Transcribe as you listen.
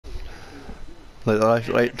Like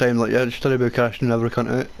the right time, like yeah, just about crashing never cunt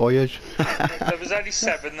out. Oh yes. There was only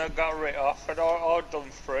 7 that got writ off, and I'd done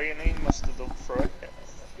 3, and he must have done 3.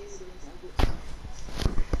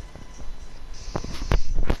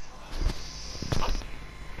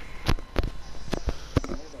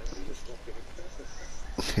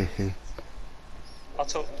 I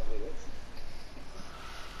took.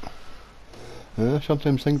 Yeah,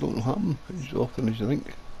 sometimes things don't happen as often as you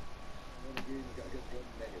think.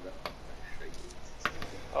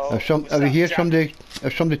 Oh, If you hear somebody,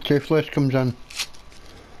 if somebody toothless comes in,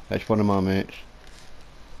 it's one of my mates.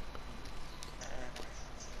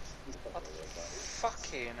 What the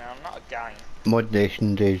fucking hell, not again. Mod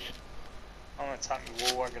Nation days. I'm gonna take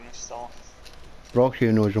my war wagon this time.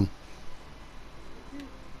 Roxy knows him.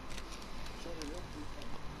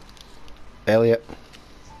 Elliot.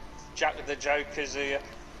 Jack of the Joker's here.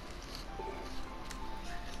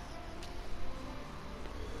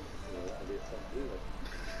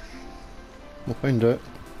 We'll find out.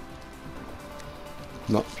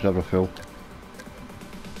 No, it's never full.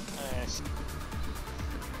 Yes.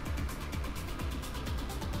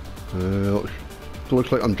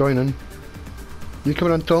 Looks like I'm joining. You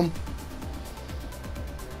coming in, Tom?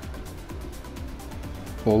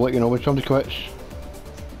 We'll let you know when somebody quits.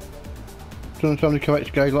 As soon as somebody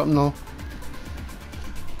quits, guys, let them know.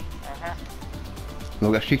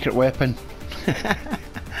 We'll get a secret weapon.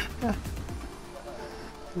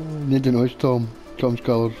 Need to know it's Tom. Tom's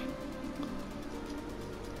colours.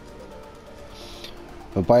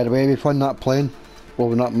 Oh, by the way, we found that plane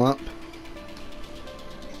over that map.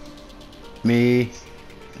 Me,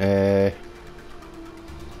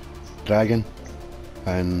 Dragon,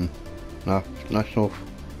 and National.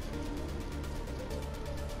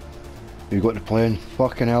 You got the plane.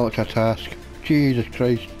 Fucking hell, it's a task. Jesus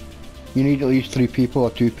Christ. You need at least 3 people or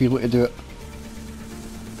 2 people to do it.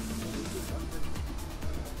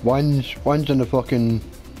 One's in the fucking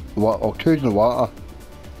water, or 2's in the water.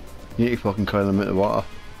 You need to fucking climb them out of the water.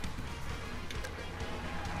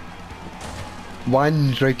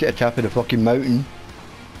 One's right at the top of the fucking mountain,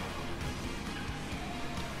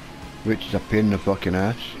 which is a pain in the fucking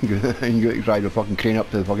ass. And you got to drive the fucking crane up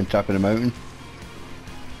to the fucking top of the mountain.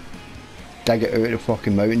 Dig it out of the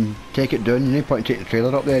fucking mountain, take it down. You need to take the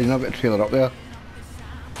trailer up there. You never got a trailer up there.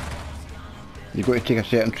 You've got to take a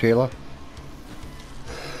certain trailer.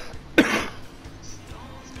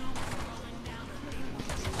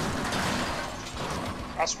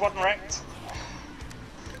 That's one wrecked.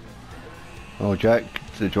 Oh, Jack,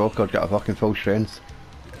 the Joker's got a fucking full strength.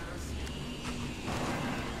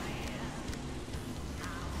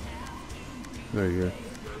 There you go.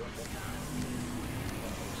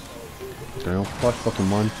 Damn, last fucking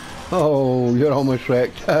one. Oh, you're almost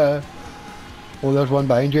wrecked. Oh, there's one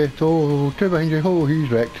behind you. Oh, 2 behind you. Oh, he's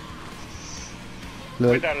wrecked.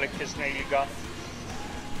 Look, That lick is nearly gone.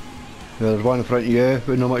 there's one in front of you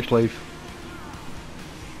with not much life.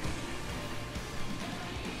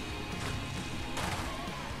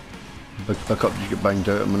 Big pickup just get banged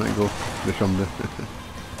out a minute ago with somebody.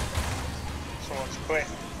 Someone's quit.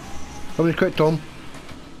 Somebody's quit, Tom.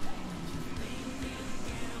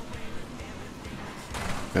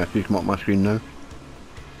 Yeah, she's come up my screen now.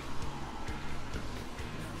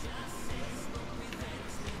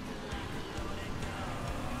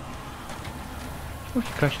 Supposed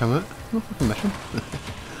to crash him out. No fucking mission.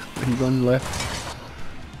 When you gone left.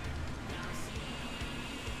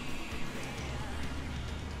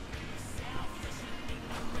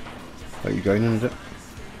 Are you going in, is it?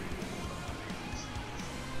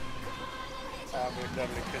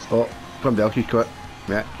 Oh, somebody else is quit.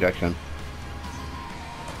 Yeah, Jackson.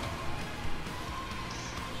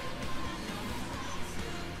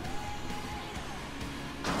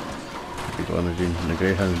 Big limousine and the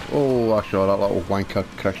Greyhound. Oh, I saw that little wanker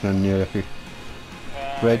crashing in there.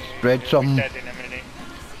 Red something. Dead in a minute.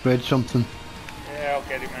 Red something. Yeah, I'll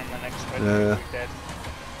get him in the next one. Yeah. He'll be dead.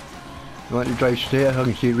 You want to drive straight? I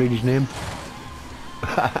can see read his name.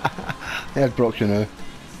 There's Broxy now.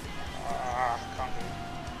 Can't do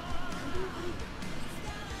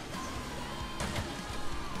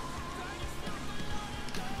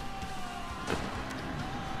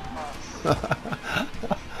it.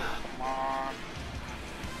 Come on.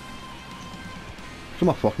 So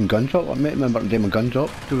my fucking guns up. I might remember to do my guns up.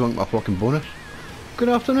 Do you want my fucking bonus? Good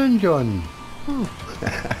afternoon, John. Oh.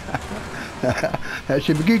 It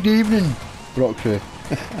should be good evening, Broxy.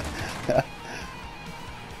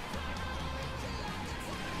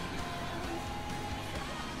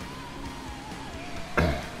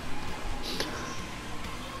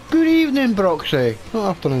 Good evening, Broxy. Not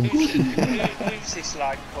afternoon. Who's this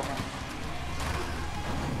light coming?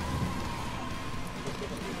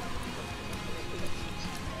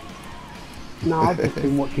 No, I've just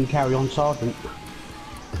been watching Carry On Sergeant.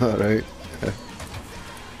 Alright.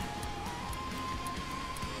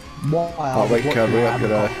 Why I Oh, was wait, watching, carry I up haven't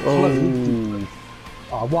your got ass. a clue.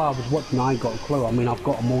 Oh. Why I was watching, I ain't got a clue. I mean, I've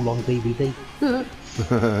got them all on DVD.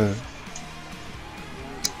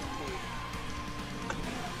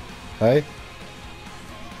 Hey?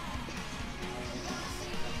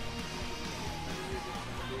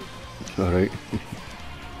 Alright.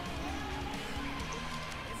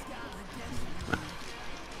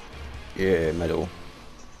 Yeah, middle.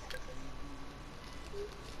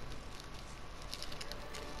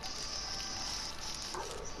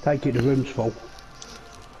 Take it, the room's full.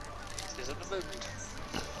 Is it the mood?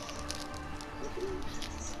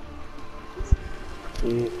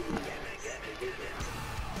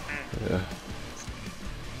 Yeah.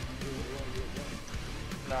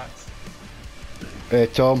 No.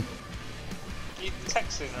 Tom, You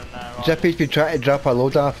texting her now, right? Zippy's been trying to drop a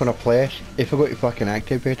load off on a place. He forgot to fucking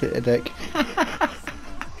activate it, the dick.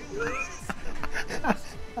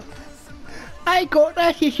 I got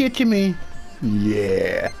this, he said to me.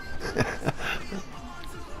 Yeah.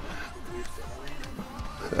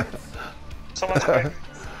 Someone's been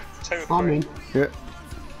 2 or 3. I'm in. Yeah.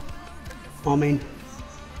 I'm in.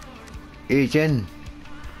 He's in.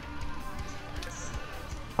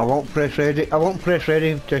 I won't press ready. I won't press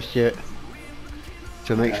ready just yet.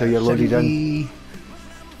 So make sure you're loaded in.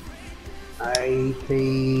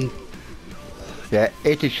 80. Yeah,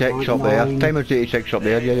 86 up there. 99. Timer's 86 up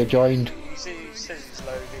there. Yeah, you joined. He says he's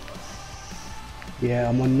loaded. Yeah,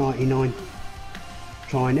 I'm on 99.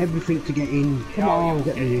 Trying everything to get in. Come Oh, on, you'll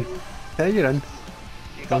get get me in. Yeah, you're in.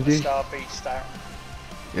 You got the Andy? star beast out.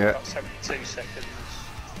 Yeah. Got 72 seconds.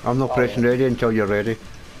 I'm not Oh, pressing yeah. ready until you're ready.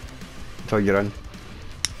 Until you're in.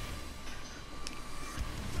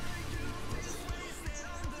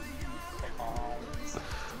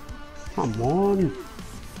 Come on.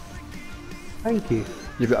 Thank you.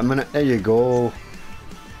 You've got a minute. There you go.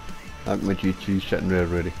 That my GT sitting there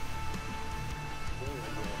ready.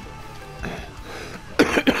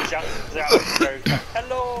 Jack the Joker.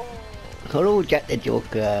 Hello! Hello, Jack the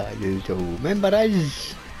Joker. You so remember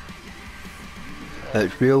us?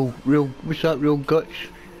 It's real. What's that? Real guts?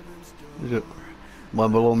 Is it?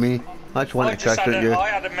 One below me. That's one I that just crashed had at you. I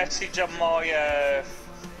had a message on my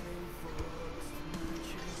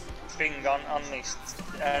thing on this,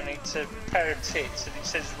 and it's a pair of tits, and it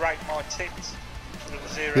says rate my tits from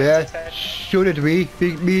 0 Yeah, to 10. so did we.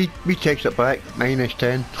 We text it back.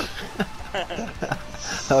 -10.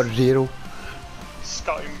 Or 0.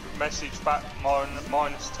 Scotty message back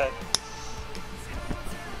 -10.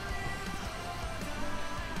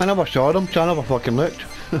 I never saw them, so I never fucking looked.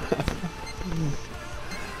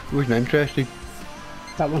 Wasn't interested.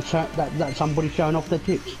 That one's that somebody showing off their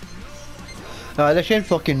tits. They send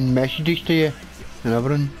fucking messages to you and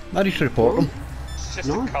everything. I just report them. It's just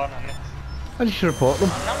No. a con, isn't it? I just report them.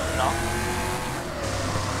 No, I'm not.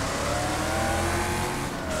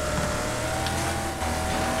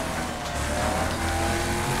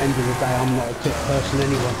 End of the day, I'm not a tit person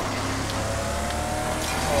anyway.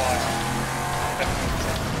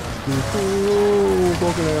 Oh,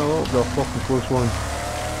 fucking hell, the fucking close one.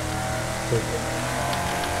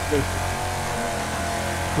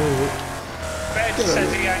 Ben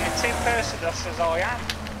says he ain't a tit person, that says I am.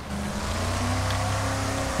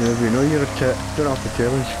 Yeah, if you know you're a tit, don't have to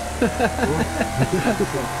challenge.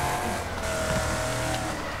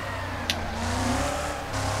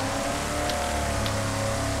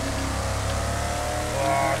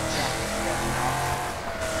 Oh, Jack,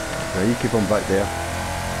 Yeah, you keep on back there.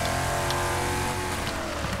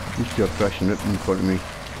 You still crashing it in front of me.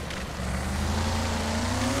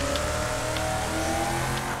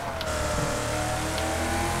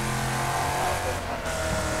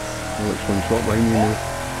 Oh, it's one shot behind you now.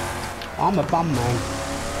 I'm a bum man.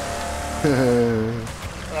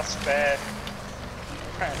 that's fair.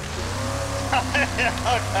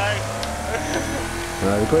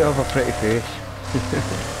 Oh You've got to have a pretty face.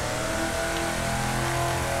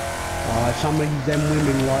 Some of them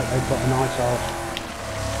women like they've got a nice arse.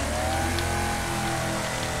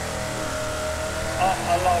 I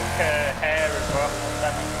like hair as well.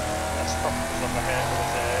 That's probably because of the hair was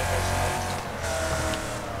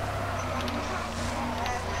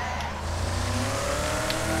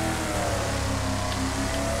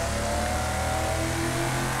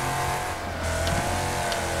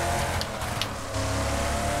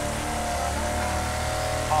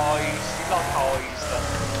eyes, you like eyes then.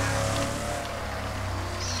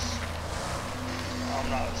 I'm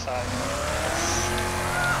not saying.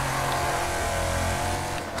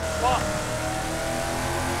 What?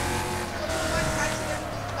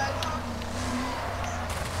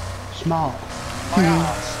 Smart. My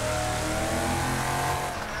arse.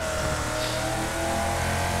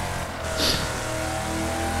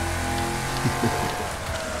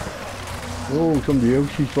 Oh, somebody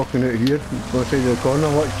else is fucking out here. Go side of the corner.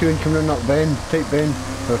 What's doing coming in that bend? Tight bend.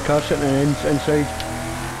 There's a car sitting inside.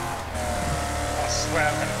 I swear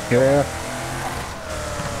I'm gonna kill Yeah. him.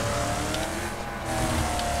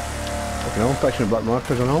 Fucking hell, I'm fixing the black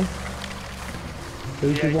markers and all.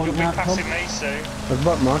 Who's Yeah, the you'll one be that, Tom? passing me soon. There's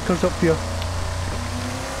black markers up here.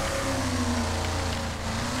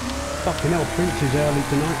 Fucking hell, Prince is early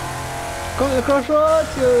tonight. Come to the crossroads!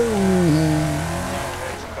 Oh,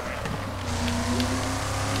 he's coming.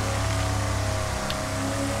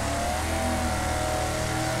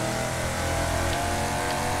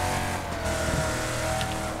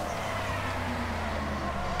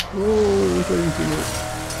 Oh, what's anything else?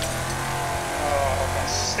 Oh, I've got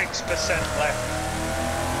 6% left.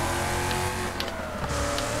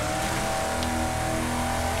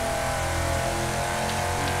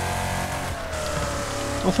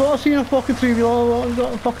 I thought I seen a fucking three-wheeler. What was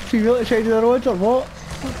that? A fucking three-wheeler at the side of the road or what?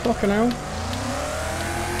 What fucking hell?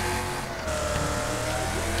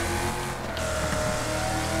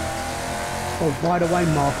 Oh, by the way,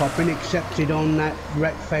 Mark, I've been accepted on that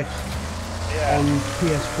Wreckfest Yeah. on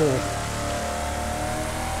PS4.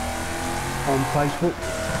 On Facebook.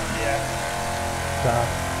 Yeah. So,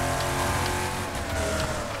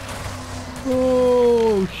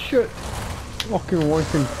 Oh shit! Fucking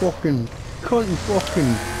wanking, fucking cunty,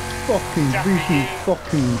 fucking Jackie, greasy,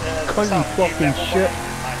 fucking cunty, Tom, you fucking level shit. 100,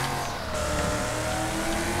 mate.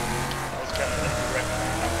 I was gonna let you wreck me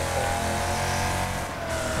that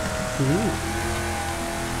before. ooh.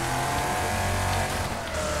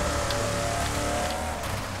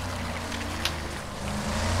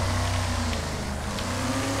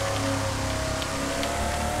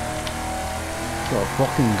 Got a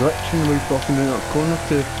fucking glitch in the way fucking in that corner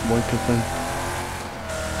to wanker thing.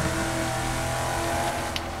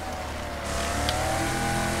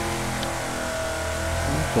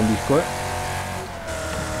 Somebody's got it.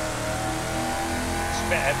 It's a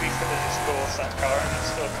bit heavy for this course, that car, and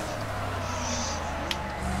it's still.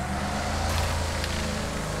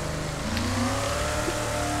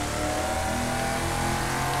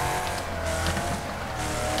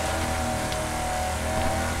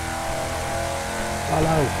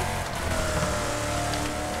 Hello.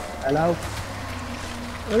 Hello.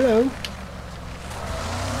 Hello.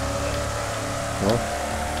 What?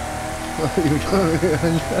 You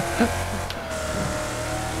don't.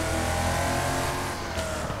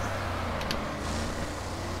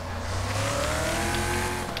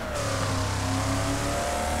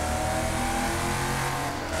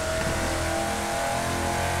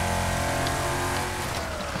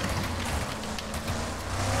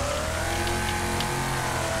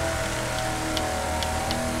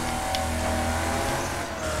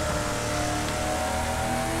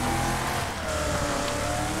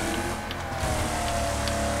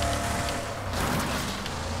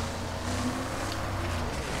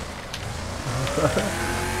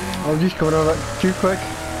 I'm just coming on that too quick.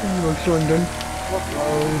 I'm slowing down.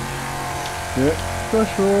 Yeah.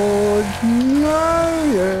 Crossroads. No,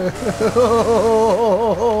 yeah.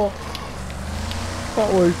 That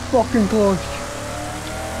was fucking close.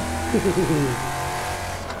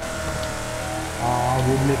 Ah,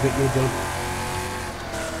 wouldn't it get you done?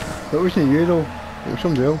 That wasn't you though. It was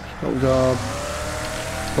somebody else. That was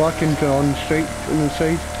black and on straight on the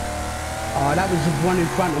side. Ah, that was the one in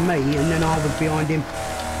front of me, and then I was behind him.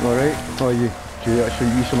 Alright. Oh, you actually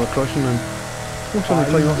use some crossing and what's somebody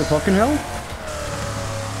climb up the fucking hill?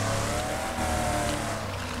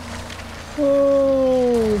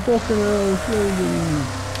 Oh, fucking hell,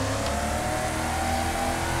 sliding.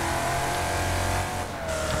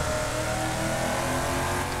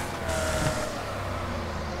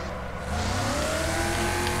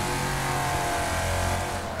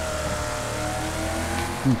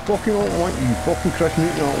 You fucking don't want you fucking Chris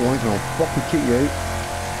Newton don't want and I'll fucking kick you out.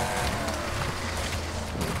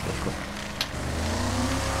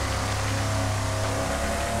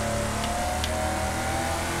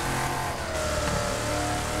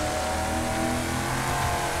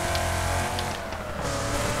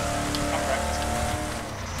 I'm wrecked.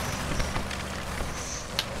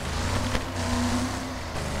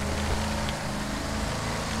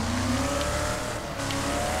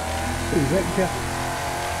 Who wrecked you?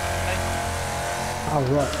 Oh,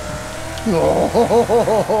 right.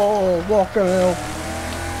 Oh, fucking hell.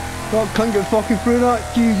 That can't get fucking through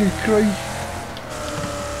that, Jesus Christ.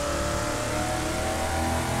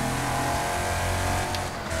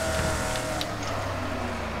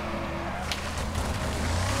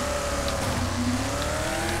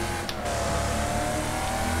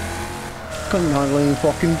 couldn't handle any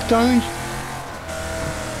fucking stones.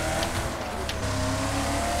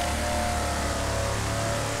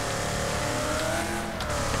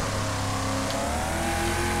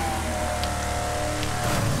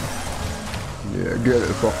 Yeah, get out of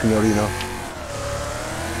the fucking arena.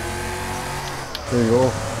 There you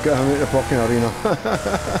go. Get him out of the fucking arena.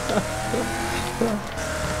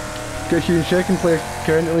 Gets you in second place,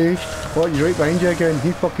 Kent at least. What, he's right behind you again.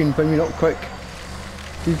 He's fucking bringing up quick.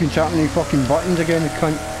 He's been tapping any fucking buttons again, the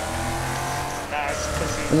cunt. Nah, it's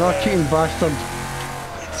because he... Another cheating bastard.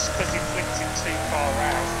 It's because he flicked it too far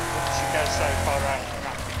out. Once you go so far out, the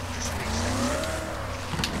map just resets it.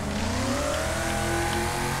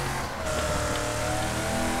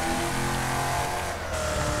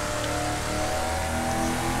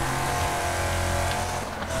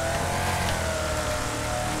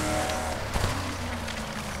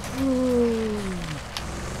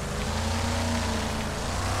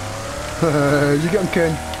 You get him,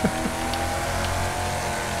 Ken.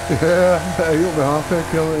 Yeah, you'll be half a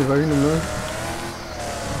kilometre behind him now.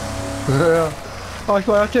 Yeah. That's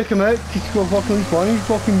why I take him out, just go fucking least one, he's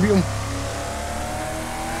fucking beat him.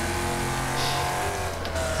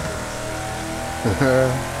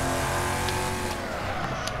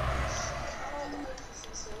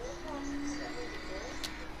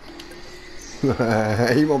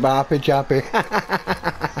 He won't be happy, chappy.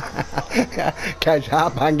 Catch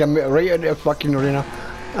that, banged him right into the fucking arena.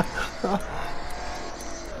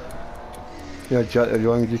 Yeah, Jack, the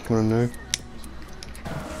young just coming on now.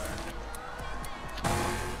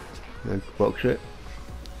 And box it.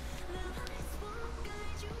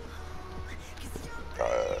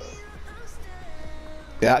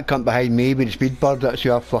 Yeah, that cunt behind me with the speed bird, that's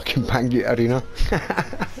who I fucking banged the arena.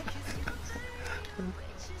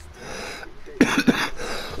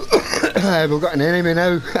 We've got an enemy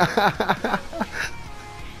now.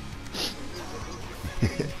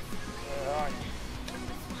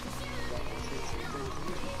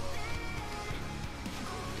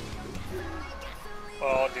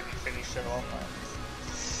 Well, I didn't finish it on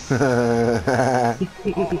that.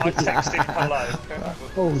 I texted him hello.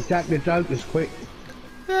 Oh, Jack the Joker's quick.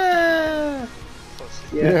 Yeah,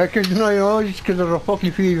 because you know, it's because there's a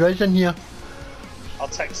fucking few vids in here. I'll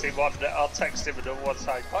text him another one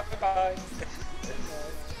saying bye bye.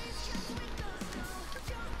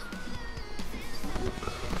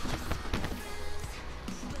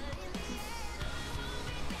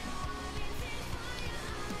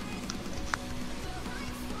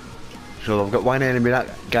 So I've got one enemy, that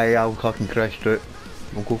guy I'll fucking crash through it.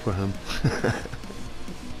 I'll go for him.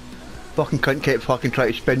 Fucking cunt kept fucking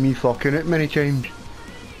trying to spin me fucking it many times.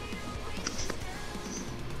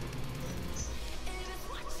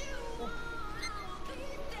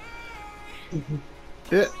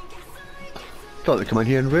 Yeah. Thought they'd come in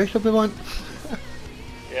here and race if they want.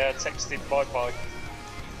 Yeah, texted bye bye.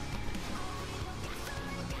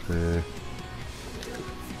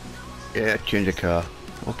 Yeah, change the car.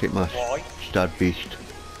 I'll keep my Why? Star Beast.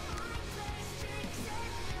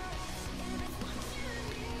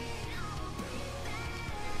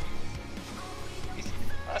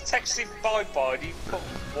 I texted bye bye and he put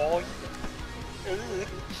why?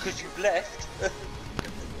 Because you've left.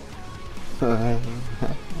 What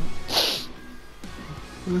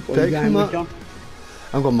are you going with, John?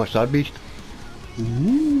 I'm going my Star Beast.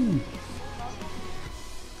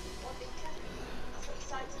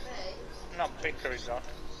 Not bickering on.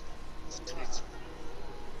 It's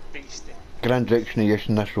beasting. Grand direction yes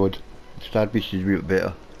on this road. Star Beast is a bit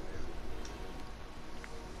better.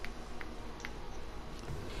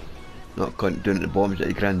 Not cunt down at the bottom, is that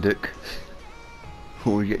your Grand Duke?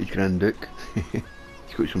 Oh, you get his Grand Duke. He's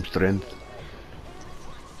got some strength.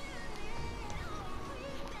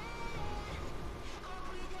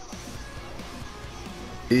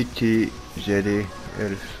 ATZA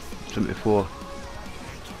Earth 74.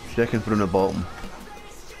 Second from the bottom.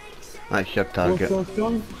 That's your target. What's yours,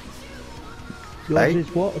 John? Yours Aye? is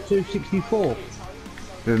what? A 264?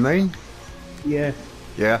 With mine? Yeah.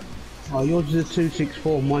 Yeah. Oh, yours is a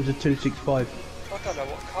 264, mine's a 265. I don't know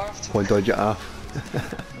what car I've One dodge it off.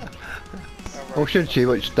 I should say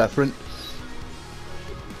what's different.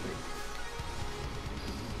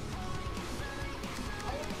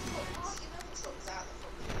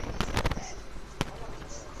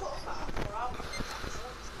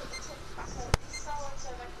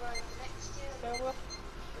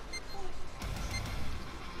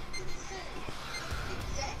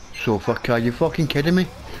 So fuck, are you fucking kidding me?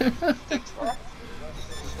 So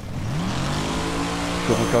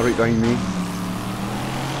fuck, right behind me.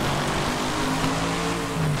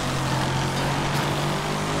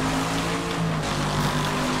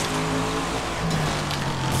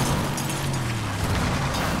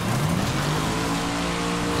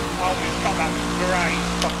 grey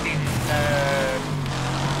fucking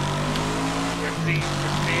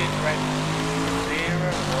Rivera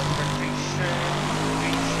or Rivera.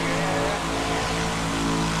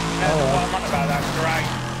 No, what I'm on about, that grey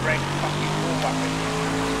red fucking war weapon.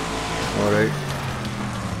 Alright.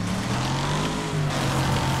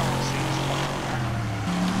 Can't see his fucking map.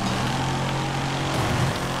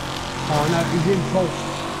 Oh no, he's in fourth.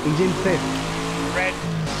 He's in fifth. Red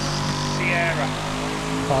Sierra.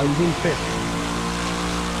 Oh, he's in fifth.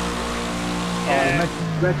 Yeah. Oh,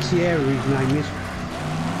 Red Sierra, his name is.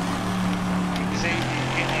 He was in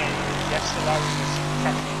here yesterday with this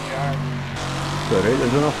crashing jar. Alright,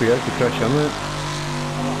 there's enough here to crash him out.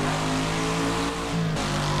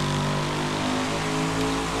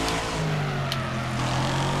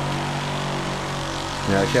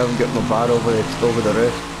 Yeah, I haven't got my bar over the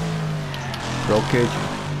roof. Roll cage.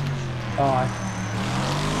 Aye.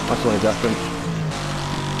 That's the only difference.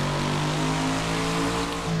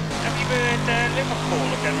 Have you heard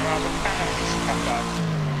Liverpool are going to have a cannabis cafe?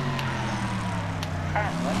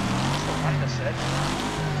 Apparently, that's what Amanda said.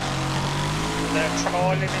 They're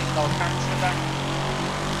trialling it like Amsterdam.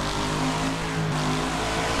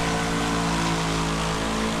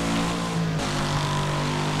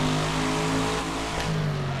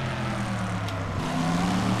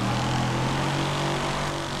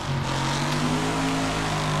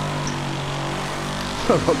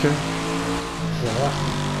 Okay. Yeah.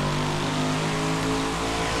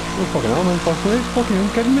 Oh, fucking hell, man. Fucking hell, fucking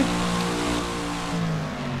hell, kidding me?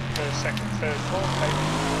 First, second, third, fourth, maybe.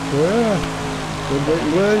 Yeah. Good way to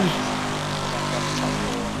lose.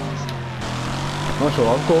 That's all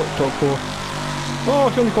I've got, top four. Oh,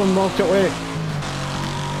 it's only gone marked it way.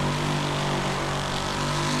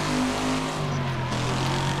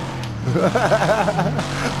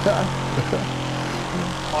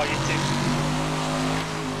 Oh, you did.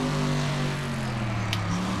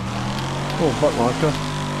 Oh, fuck marker.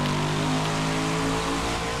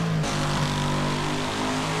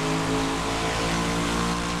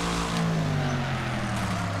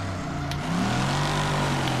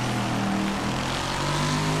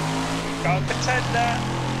 Go contender.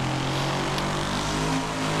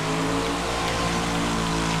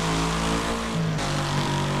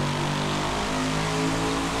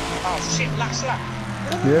 Oh shit, last lap.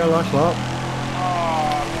 Yeah, last lap.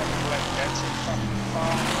 Oh, let get too fucking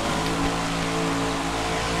far.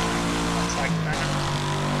 I'll take that.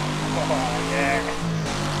 Oh yeah.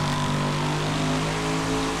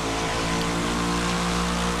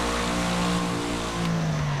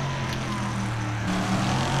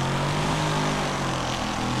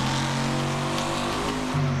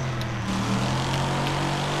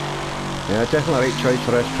 Yeah, definitely right choice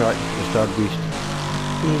for this track, the Star Beast.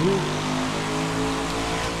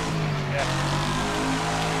 Yeah.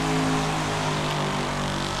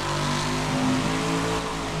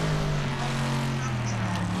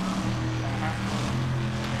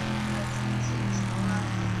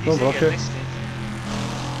 Don't block it.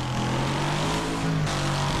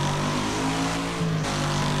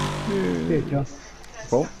 There, John.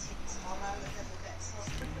 Oh.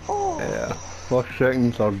 Yeah, first,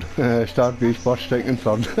 second, third. Star Beast, first, second,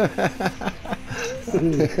 third.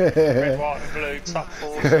 Red, white and blue, top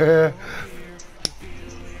four.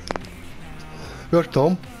 Where's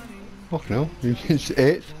Tom? Fucking hell, he's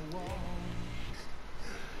 8th.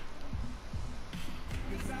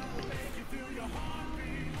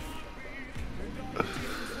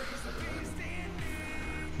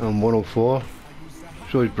 I'm 104.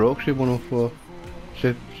 So is Broxy 104.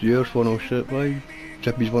 Yours 106.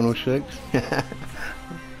 Chippy's 106.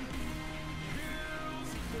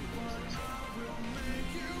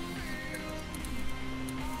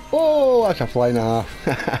 Oh, that's a fly and a half.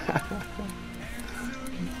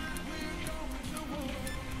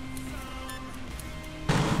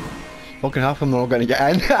 Fucking half of them are all going to get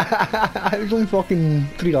in. It was only fucking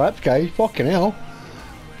 3 laps, guys. Fucking hell.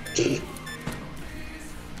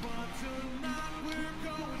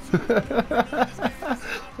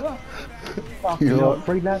 Fucking hell,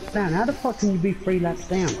 3 laps down. How the fuck can you be 3 laps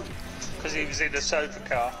down? Because he was in a sofa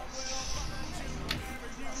car.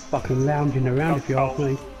 Fucking lounging around if you ask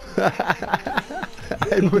me.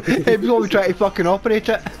 It was only trying to fucking operate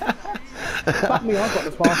it. Fuck me, I've got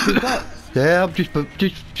the fastest lap. Yeah, I'm just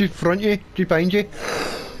front you, just behind you.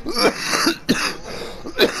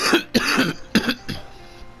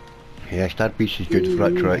 Yeah, Star Beast is good for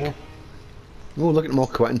that track. Oh, look at them all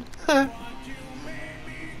quitting.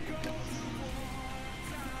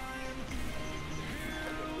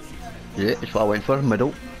 Yeah, that's what I went for,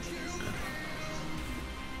 middle.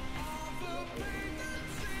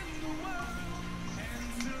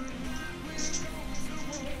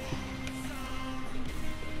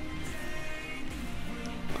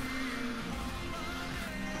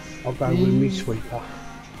 I'll go with me sweeper.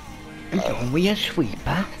 You going with your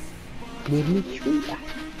sweeper? With me sweeper.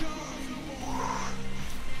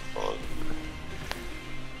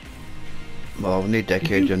 Well, I've no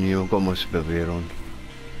decades in you, I've got my Spivir on.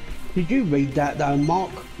 Did you read that though,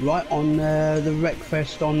 Mark? Right, on the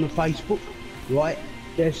Wreckfest on the Facebook? Right,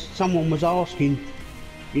 there's someone was asking,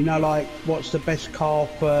 you know, like, what's the best car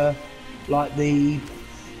for, like, the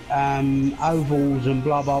ovals and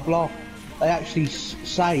blah blah blah. They actually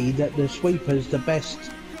say that the sweeper's the best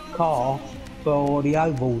car for the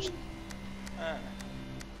ovals.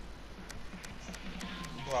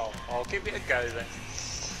 Well, I'll give it a go then.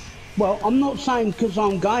 Well, I'm not saying because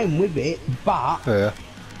I'm going with it, but Yeah.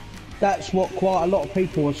 that's what quite a lot of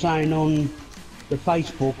people are saying on the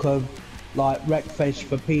Facebook of like Wreckfest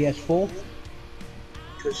for PS4.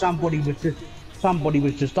 Because somebody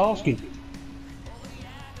was just asking.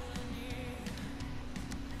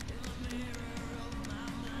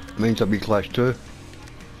 Means I'll be Clash 2.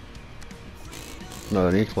 No,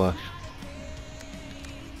 I need Clash.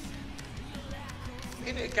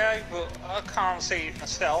 Give it a go, but I can't see it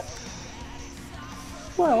myself.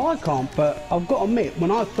 Well, I can't, but I've got to admit,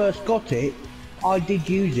 when I first got it, I did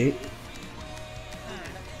use it.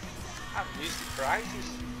 I haven't used it for ages.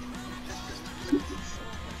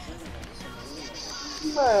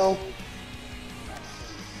 Well,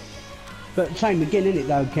 but same again, innit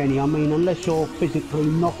though, Kenny? I mean, unless you're physically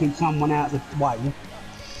knocking someone out of the way.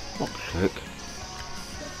 Fuck's sake.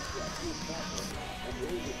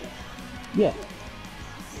 Yeah.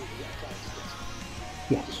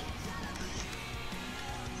 Yes.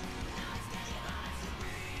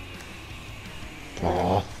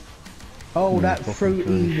 Aww. Oh, that fucking fruity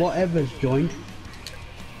finish. whatever's joined.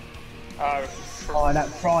 Oh, Oh, that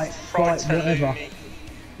fright whatever.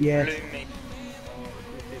 Yeah, Relumi.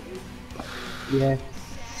 yeah.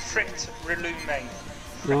 Frit Relumi.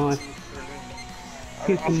 Right.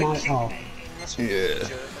 Kick I him think right off. must be Yeah. German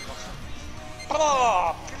or something.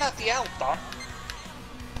 Oh, bloody hell, Don.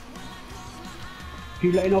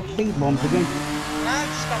 You letting off stink bombs again? No,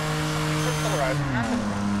 stop the door open and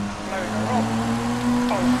blowing her off.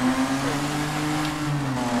 Oh,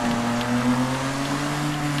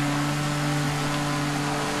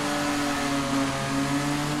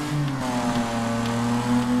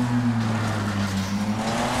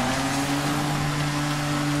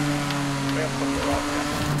 we'll put it right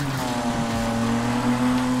there.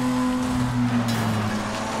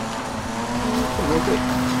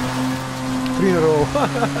 Three in a row.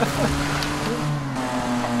 Fucking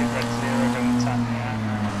Red Zero gonna tap me out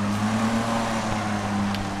now.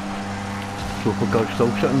 So for God's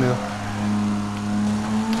still sitting there.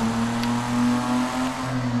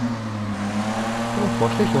 Oh,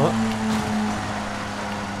 what's this lot?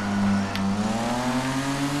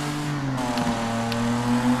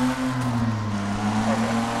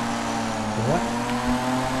 What?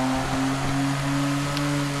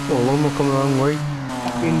 Oh, long will come the wrong way.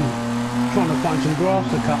 Fucking trying to find some grass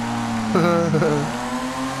to cut.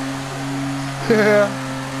 Yeah.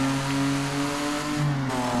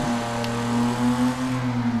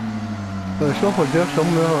 There's something there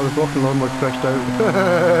somewhere, I was walking along my stressed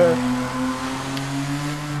out.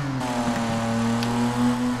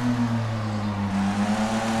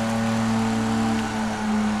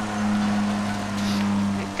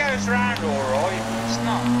 It goes round alright, but it's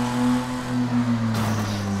not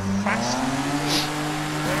fast.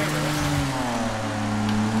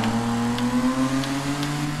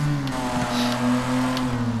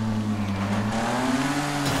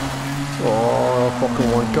 Oh, fucking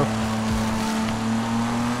wanker.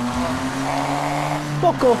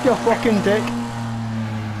 Fuck off, you fucking dick.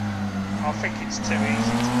 I think it's too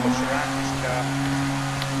easy to push around this car.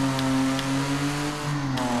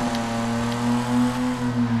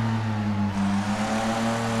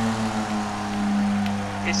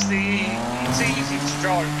 It's easy to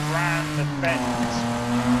drive round the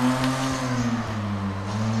bends.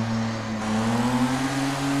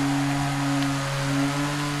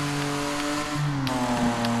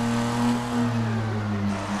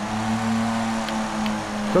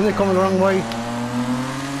 Don't they come the wrong way?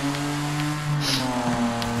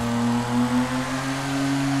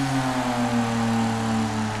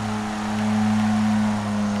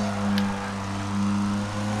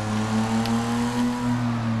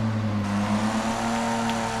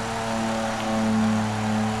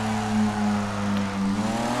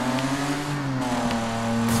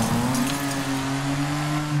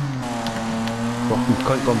 Fucking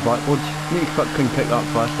cunt gone backwards. Need to fucking kick that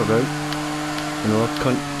bastard out. You know,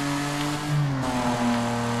 cunt.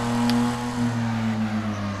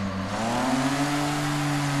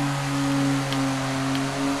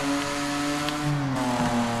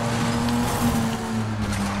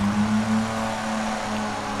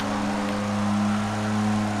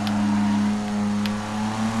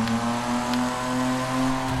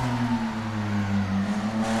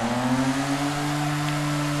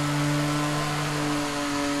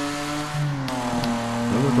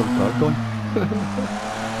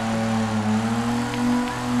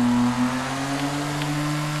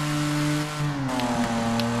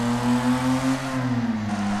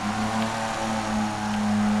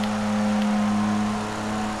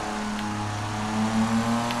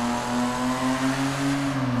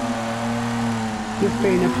 Just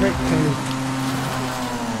being a prick, Kenny.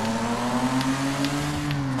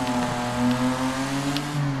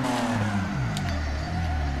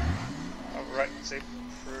 I've wrecked him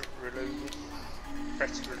for reloading.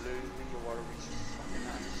 Fret reloading or whatever his fucking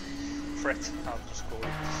name is. Fret, I'll just call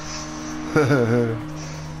him.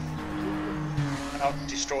 I've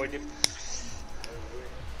destroyed him.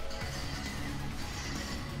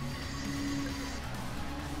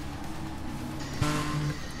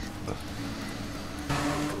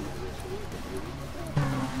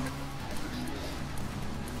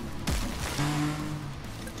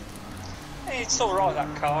 It's alright,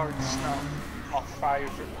 that car, it's not my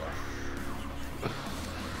favourite.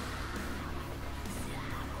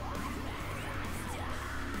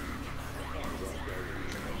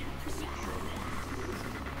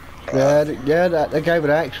 Yeah, that guy with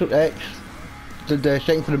X, the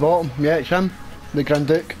second from the bottom, yeah, it's him, the Grand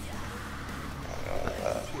Duke.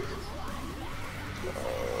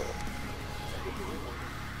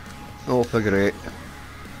 Oh, figure eight.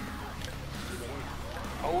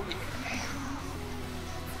 Oh,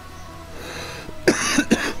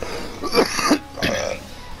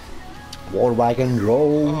 War wagon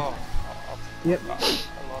roll. oh, Yep. a lot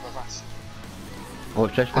of acid. Oh,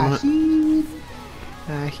 it's this one, isn't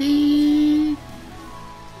it?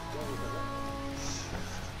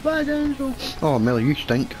 Wagons roll. Oh, Millie, you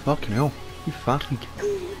stink. Fucking hell. You farted.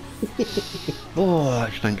 Oh,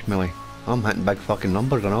 that stinks, Millie. I'm hitting big fucking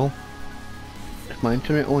numbers and all. Is my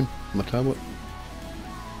internet on? My tablet?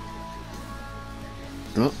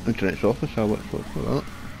 No, internet's off my tablet. What's that?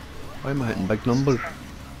 Why am I hitting big numbers?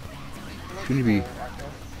 Shouldn't be.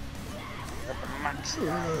 Max.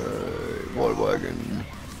 War wagon.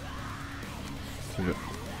 Is it?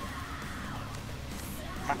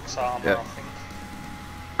 Max armor, Yeah. I think.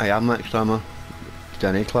 I am max armor. It's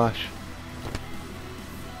an A-class.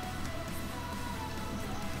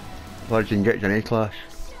 Why did you get an A-class?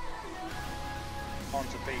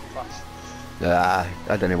 Onto B class. Ah,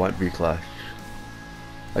 I didn't want B-class.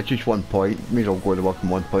 It's just 1 point. May as well go to work in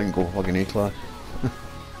 1 point and go fucking A-class.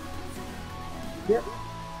 Yep.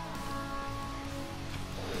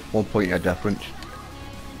 1 point of difference.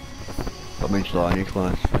 That means still an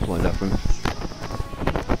A-class. That's the only difference.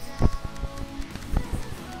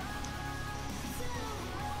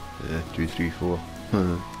 Yeah, 2, 3, 4.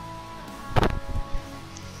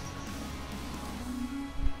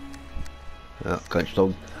 Yeah,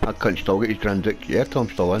 I can't still get his Grand Duke. Yeah,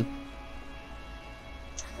 Tom's still in.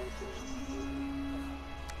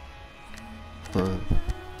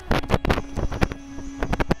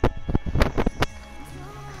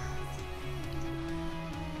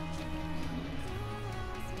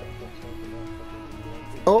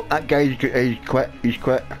 Oh, that guy's he's quit. He's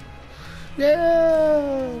quit.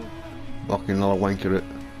 Yeah. Fucking another wanker it.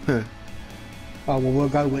 Oh well, we'll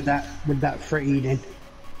go with that Fritty then.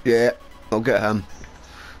 Yeah, I'll get him.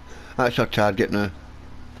 That's our target now.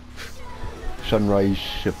 Sunrise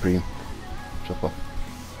Supreme. Supper.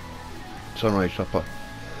 Sunrise Supper.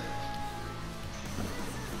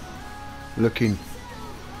 Looking.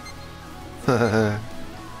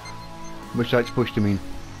 What's that supposed to mean?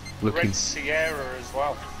 Looking. Red Sierra as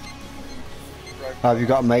well. Red Have you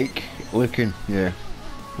got a mic? Looking, yeah.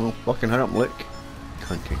 Well, fucking hurry up, look.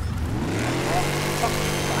 Cunty.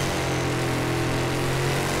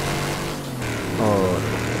 Oh,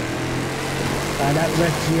 That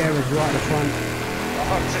Red Sierra's right at the front.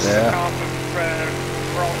 Oh, just Yeah. the car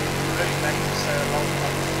from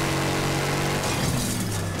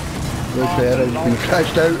Red Sierra's been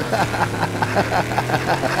crashed out.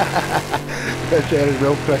 Red Sierra's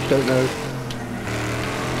well crashed out now.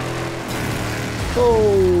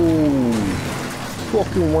 Oh,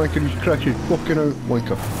 fucking wanker, he's crashing fucking out,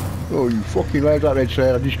 wanker. Oh, you fucking loud that Red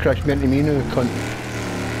Sierra just crashed me into me now, cunt.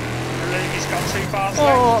 He's got 2 bars Oh,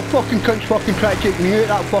 left. that fucking cunt's fucking trying to take me out,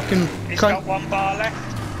 that fucking He's cunt. got 1 bar left.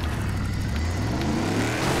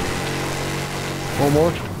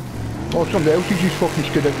 Almost. Oh, somebody else is just fucking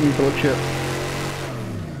skid at me for that shit.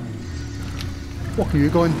 Fuck are you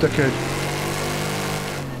going, dickhead?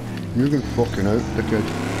 You're going fucking out, dickhead.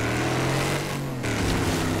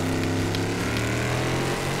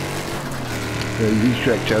 Yeah, he's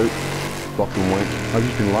stretched out. Fucking wank. I've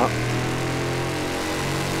just been lapped.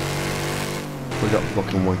 Look at that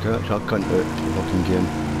fucking wank out. I can't do it. The fucking game.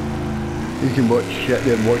 You can watch, sit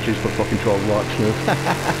there and watch this for fucking 12 laps now.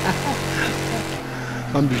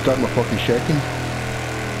 I'm just at my fucking second.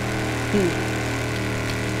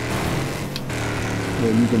 No,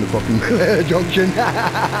 you're in the fucking junction.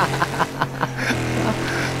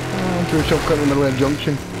 I'm doing some cut in the middle of the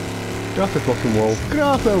junction. Get off the fucking wall. Get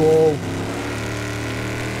off the wall.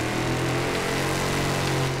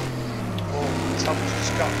 Oh, Tom's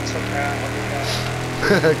just got took out of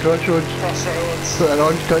Crossroads. the crossroads. Put an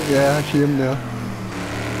orange cut, yeah, I see him there.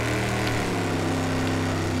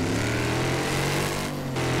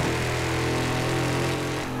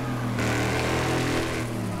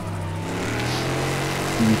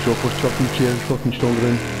 The sofas, fucking chairs, fucking still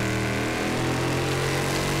around.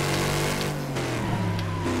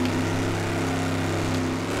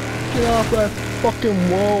 Get off that fucking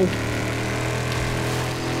wall!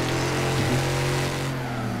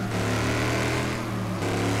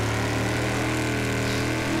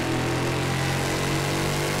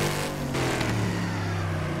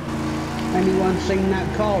 Anyone seen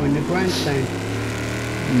that car in the grandstand?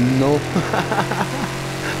 No.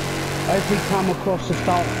 As we come across the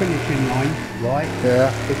start finishing line, right?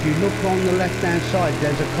 Yeah. If you look on the left hand side,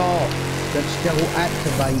 there's a car that's still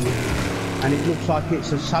activated, and it looks like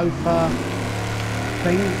it's a sofa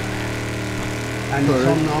thing, and it's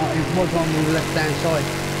on it was on the left hand side.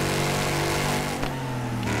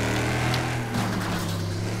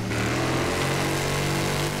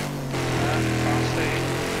 Can't see it.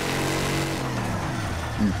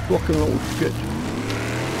 You fucking little shit.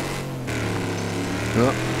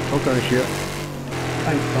 Yeah, all kind of shit.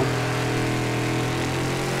 Thanks, Tom.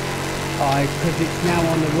 Because it's now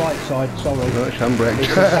on the right side, sorry. No, it's handbrake. It's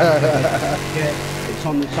the sofa. Yeah, it's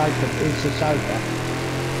on the sofa. It's the sofa.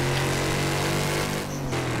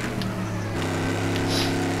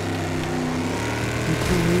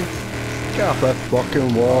 Get off that fucking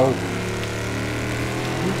wall.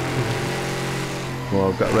 Well,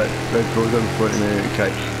 I've got red road in front of me to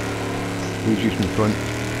catch. Who's just in front?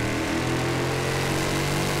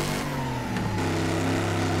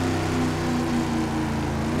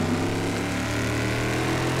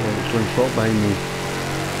 Oh, it's going to stop behind me.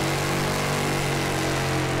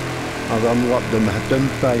 I'm up them down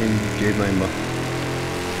flying Jade member.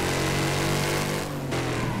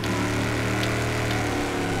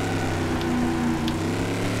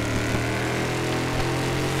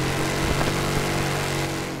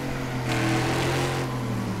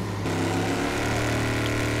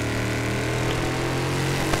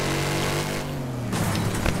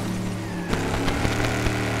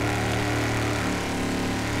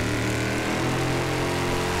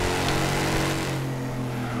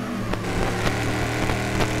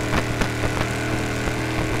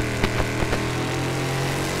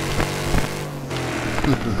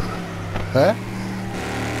 Huh?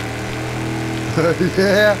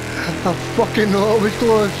 Yeah, I fucking know it was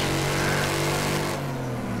close.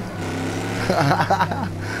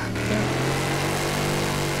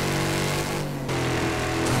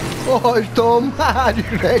 Oh, it's Tom. I just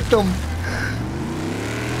wrecked him.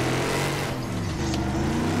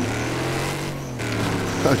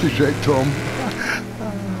 I just wrecked Tom.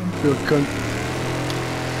 Poor cunt.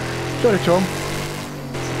 Sorry, Tom.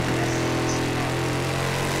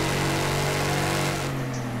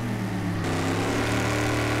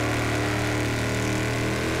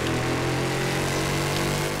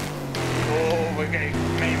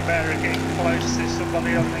 Me and Bear are getting close to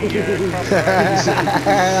somebody on the crossroads.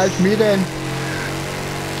 That's me then.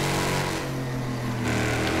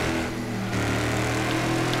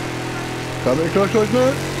 Come at the crossroads,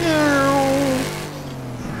 mate.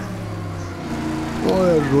 Oh,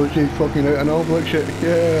 there's Rosie fucking out and all, look shit.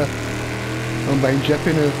 Yeah. I'm behind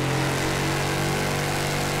Jippy now.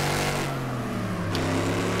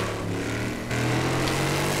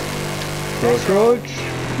 Crossroads.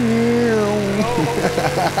 Oh,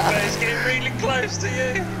 it's getting really close to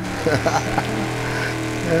you.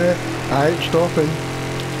 I ain't stopping.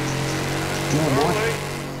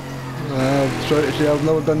 Sorry to say, I've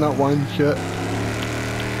never done that one, shit.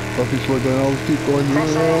 Fucking slow down, I'll keep going.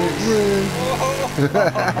 Crossroads.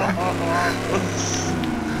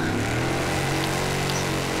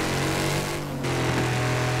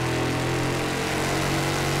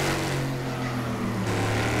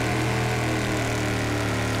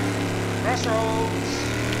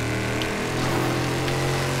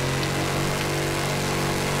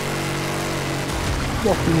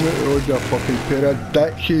 Fucking little road, you fucking pair of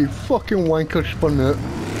dicks, you fucking wanker spun out.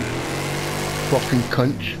 Fucking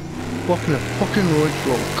cunts. Fucking a fucking road,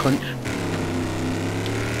 you little cunts.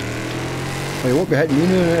 Well, you won't be hitting me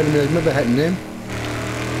now, I'll maybe hitting them.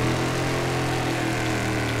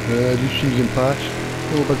 Just season pass.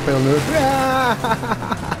 Oh, big pile now.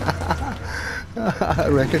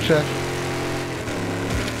 Ricochet.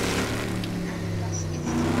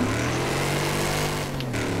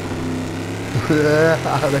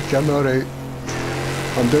 I reckon I'm alright.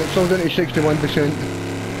 Still down to 61%.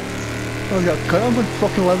 Oh, I got cut. I'm on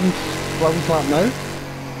fucking 11th lap now.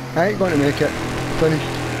 I ain't going to make it.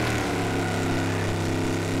 Finished.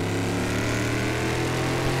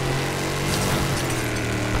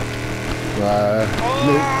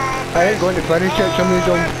 No, I ain't going to finish it. Somebody's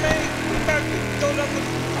on.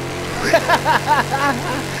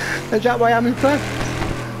 Is that why I'm in fifth?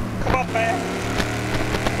 Come on, man.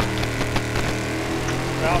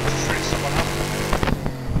 Well, I'll just shoot someone up.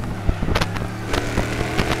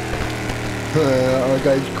 Our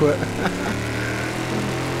guys quit.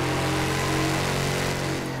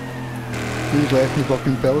 He's left me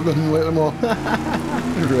fucking building and let them all.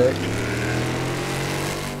 Wrecked.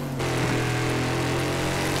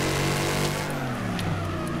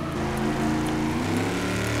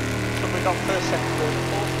 Can we not first, second, third,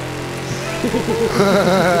 fourth?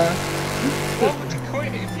 What would you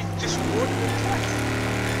quit if you just would?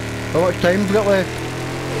 How much time's we got left?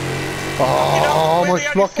 Oh, You know, almost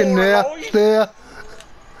we're the only fucking four there. alive. It's there.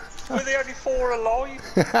 We're the only four alive.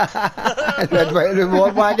 That's right, the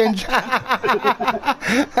war wagons.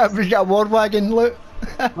 Everybody's got a war wagon, look.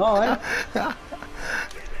 Alright.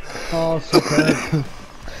 Oh, superb.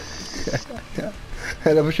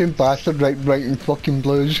 And I've seen bastard writing fucking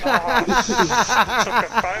blues. Took a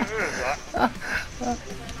photo of that.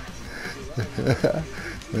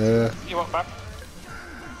 Yeah, You want back?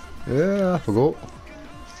 yeah, I forgot.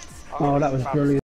 Oh, that was brilliant.